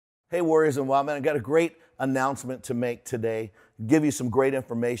Hey, Warriors and Wildmen, I got a great announcement to make today, give you some great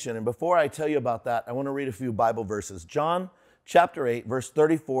information. And before I tell you about that, I want to read a few Bible verses. John chapter 8, verse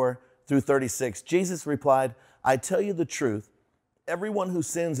 34 through 36. Jesus replied, I tell you the truth, everyone who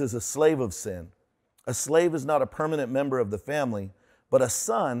sins is a slave of sin. A slave is not a permanent member of the family, but a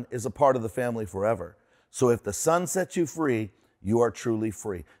son is a part of the family forever. So if the Son sets you free, you are truly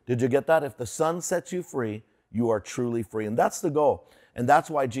free. Did you get that? If the Son sets you free, you are truly free. And that's the goal. And that's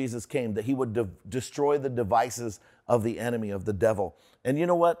why Jesus came, that he would destroy the devices of the enemy, of the devil. And you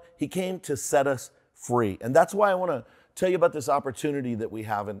know what? He came to set us free. And that's why I want to tell you about this opportunity that we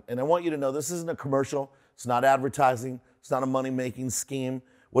have. And I want you to know this isn't a commercial. It's not advertising. It's not a money-making scheme.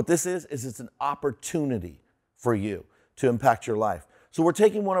 What this is it's an opportunity for you to impact your life. So we're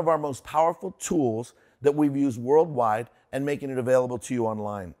taking one of our most powerful tools that we've used worldwide and making it available to you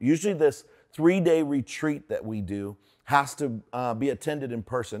online. Usually this 3-day retreat that we do has to be attended in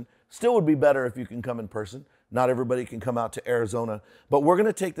person. Still would be better if you can come in person. Not everybody can come out to Arizona. But we're going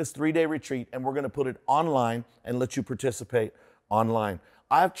to take this 3-day retreat and we're going to put it online and let you participate online.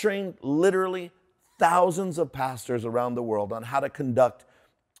 I've trained literally thousands of pastors around the world on how to conduct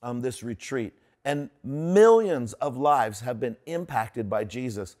this retreat. And millions of lives have been impacted by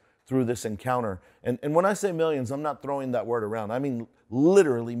Jesus through this encounter. And when I say millions, I'm not throwing that word around. I mean,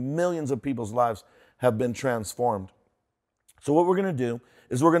 literally millions of people's lives have been transformed. So what we're going to do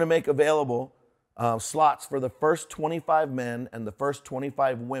is we're going to make available slots for the first 25 men and the first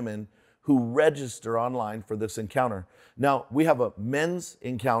 25 women who register online for this encounter. Now, we have a men's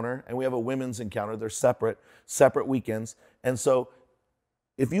encounter and we have a women's encounter. They're separate weekends. And so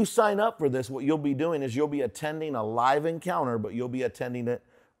if you sign up for this, what you'll be doing is you'll be attending a live encounter, but you'll be attending it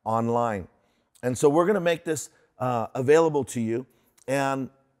online. And so we're going to make this available to you. And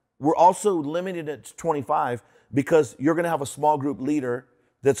we're also limited it to 25 because you're going to have a small group leader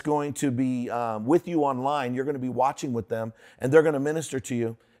that's going to be with you online. You're going to be watching with them, and they're going to minister to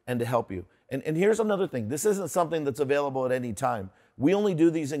you and to help you. And here's another thing. This isn't something that's available at any time. We only do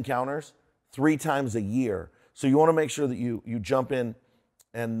these encounters 3 times a year. So you want to make sure that you jump in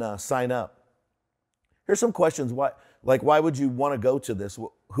and sign up. Here's some questions. Why would you want to go to this?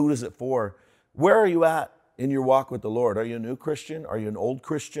 Who is it for? Where are you at in your walk with the Lord? Are you a new Christian? Are you an old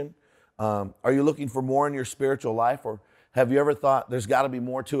Christian? Are you looking for more in your spiritual life? Or have you ever thought there's got to be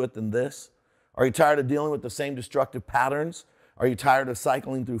more to it than this? Are you tired of dealing with the same destructive patterns? Are you tired of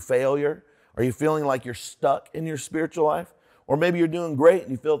cycling through failure? Are you feeling like you're stuck in your spiritual life? Or maybe you're doing great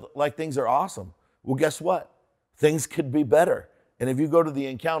and you feel like things are awesome. Well, guess what? Things could be better. And if you go to the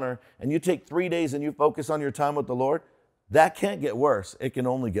encounter and you take 3 days and you focus on your time with the Lord, that can't get worse. It can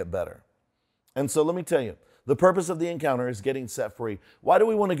only get better. And so let me tell you, the purpose of the encounter is getting set free. Why do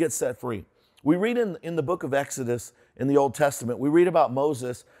we want to get set free? We read in the book of Exodus in the Old Testament, we read about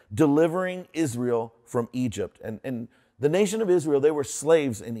Moses delivering Israel from Egypt. And the nation of Israel, they were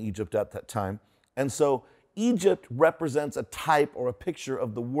slaves in Egypt at that time. And so Egypt represents a type or a picture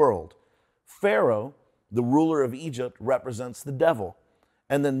of the world. Pharaoh, the ruler of Egypt, represents the devil.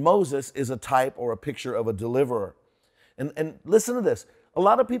 And then Moses is a type or a picture of a deliverer. And listen to this. A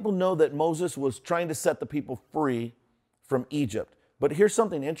lot of people know that Moses was trying to set the people free from Egypt. But here's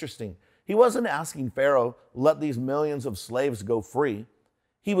something interesting. He wasn't asking Pharaoh, let these millions of slaves go free.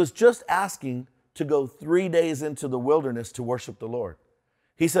 He was just asking to go 3 days into the wilderness to worship the Lord.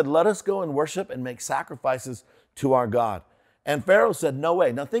 He said, let us go and worship and make sacrifices to our God. And Pharaoh said, no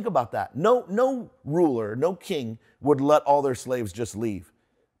way. Now think about that. No ruler, no king would let all their slaves just leave.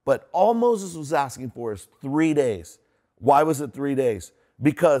 But all Moses was asking for is 3 days. Why was it 3 days?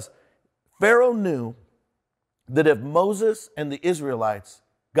 Because Pharaoh knew that if Moses and the Israelites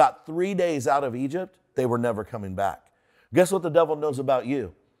got 3 days out of Egypt, they were never coming back. Guess what the devil knows about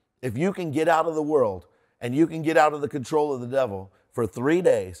you? If you can get out of the world and you can get out of the control of the devil for 3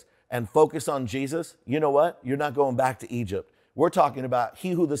 days and focus on Jesus, you know what? You're not going back to Egypt. We're talking about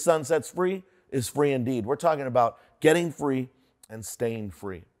he who the Son sets free is free indeed. We're talking about getting free and staying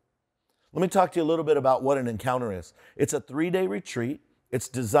free. Let me talk to you a little bit about what an encounter is. It's a 3-day retreat. It's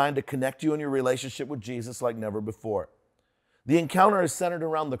designed to connect you in your relationship with Jesus like never before. The encounter is centered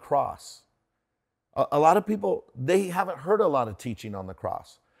around the cross. A lot of people, they haven't heard a lot of teaching on the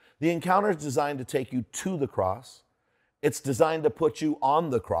cross. The encounter is designed to take you to the cross. It's designed to put you on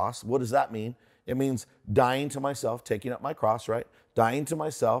the cross. What does that mean? It means dying to myself, taking up my cross, right? Dying to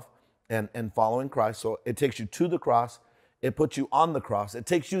myself and following Christ. So it takes you to the cross. It puts you on the cross. It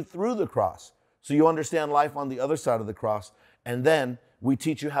takes you through the cross. So you understand life on the other side of the cross. And then we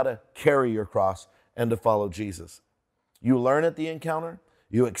teach you how to carry your cross and to follow Jesus. You learn at the encounter,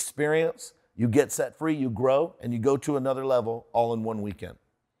 you experience, you get set free, you grow, and you go to another level all in one weekend.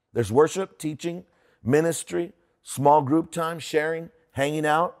 There's worship, teaching, ministry, small group time, sharing, hanging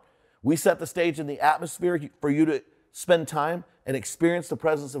out. We set the stage in the atmosphere for you to spend time and experience the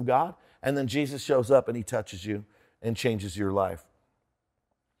presence of God. And then Jesus shows up and he touches you and changes your life.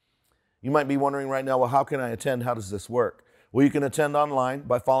 You might be wondering right now, well, how can I attend? How does this work? Well, you can attend online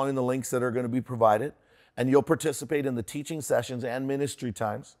by following the links that are going to be provided, and you'll participate in the teaching sessions and ministry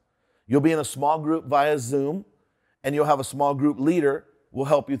times. You'll be in a small group via Zoom, and you'll have a small group leader who will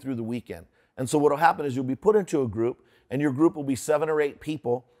help you through the weekend. And so what will happen is you'll be put into a group, and your group will be 7 or 8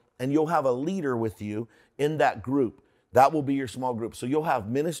 people, and you'll have a leader with you in that group. That will be your small group. So you'll have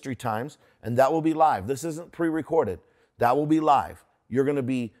ministry times, and that will be live. This isn't pre-recorded. That will be live. You're going to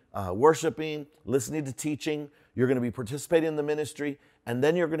be worshiping, listening to teaching. You're going to be participating in the ministry, and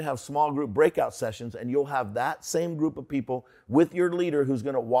then you're going to have small group breakout sessions, and you'll have that same group of people with your leader who's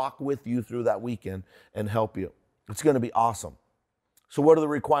going to walk with you through that weekend and help you. It's going to be awesome. So what are the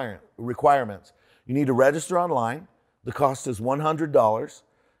requirements? You need to register online. The cost is $100,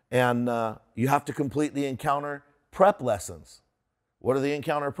 and you have to complete the encounter prep lessons. What are the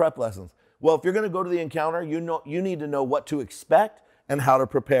encounter prep lessons? Well, if you're going to go to the encounter, you need to know what to expect and how to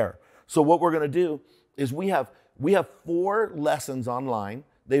prepare. So what we're going to do is we have 4 lessons online.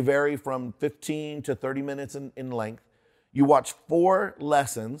 They vary from 15 to 30 minutes in length. You watch 4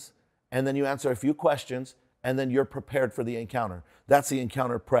 lessons, and then you answer a few questions, and then you're prepared for the encounter. That's the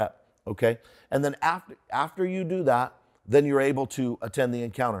encounter prep, okay? And then after you do that, then you're able to attend the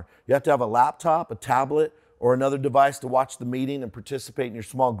encounter. You have to have a laptop, a tablet, or another device to watch the meeting and participate in your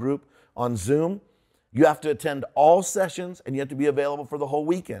small group on Zoom. You have to attend all sessions, and you have to be available for the whole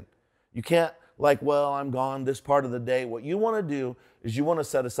weekend. You can't well, I'm gone this part of the day. What you want to do is you want to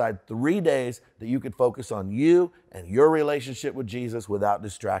set aside 3 days that you could focus on you and your relationship with Jesus without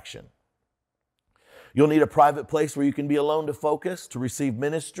distraction. You'll need a private place where you can be alone to focus, to receive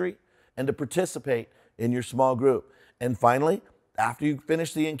ministry, and to participate in your small group. And finally, after you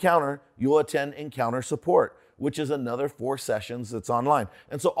finish the encounter, you'll attend encounter support, which is another 4 sessions that's online.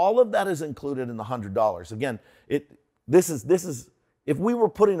 And so all of that is included in the $100. Again, this is if we were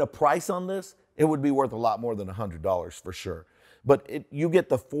putting a price on this, it would be worth a lot more than $100 for sure. But you get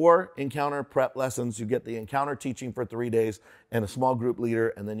the 4 encounter prep lessons, you get the encounter teaching for 3 days and a small group leader,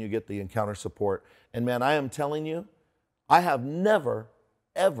 and then you get the encounter support. And man, I am telling you, I have never,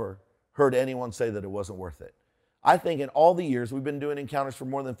 ever heard anyone say that it wasn't worth it. I think in all the years, we've been doing encounters for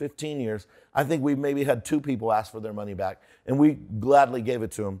more than 15 years, I think we've maybe had 2 people ask for their money back, and we gladly gave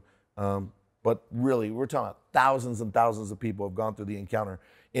it to them. But really, we're talking about thousands and thousands of people have gone through the encounter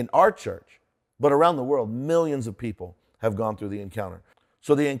in our church, but around the world, millions of people have gone through the encounter.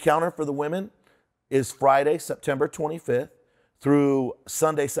 So the encounter for the women is Friday, September 25th through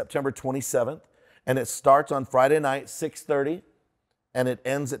Sunday, September 27th. And it starts on Friday night, 6:30, and it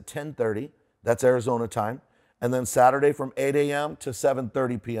ends at 10:30. That's Arizona time. And then Saturday from 8 a.m. to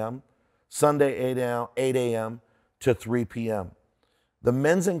 7:30 p.m. Sunday, 8 a.m. to 3 p.m. The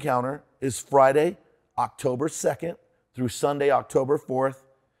men's encounter is Friday, October 2nd through Sunday, October 4th.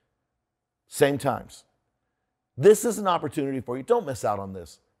 Same times. This is an opportunity for you. Don't miss out on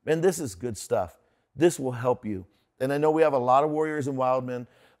this. Man, this is good stuff. This will help you. And I know we have a lot of Warriors and Wildmen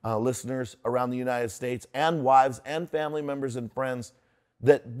listeners around the United States, and wives and family members and friends,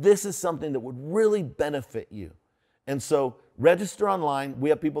 that this is something that would really benefit you. And so register online. We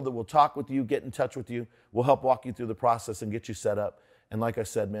have people that will talk with you, get in touch with you. We'll help walk you through the process and get you set up. And like I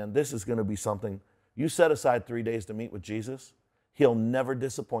said, man, this is going to be something. You set aside 3 days to meet with Jesus. He'll never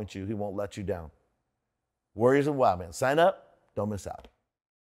disappoint you. He won't let you down. Warriors and Wildmen, sign up. Don't miss out.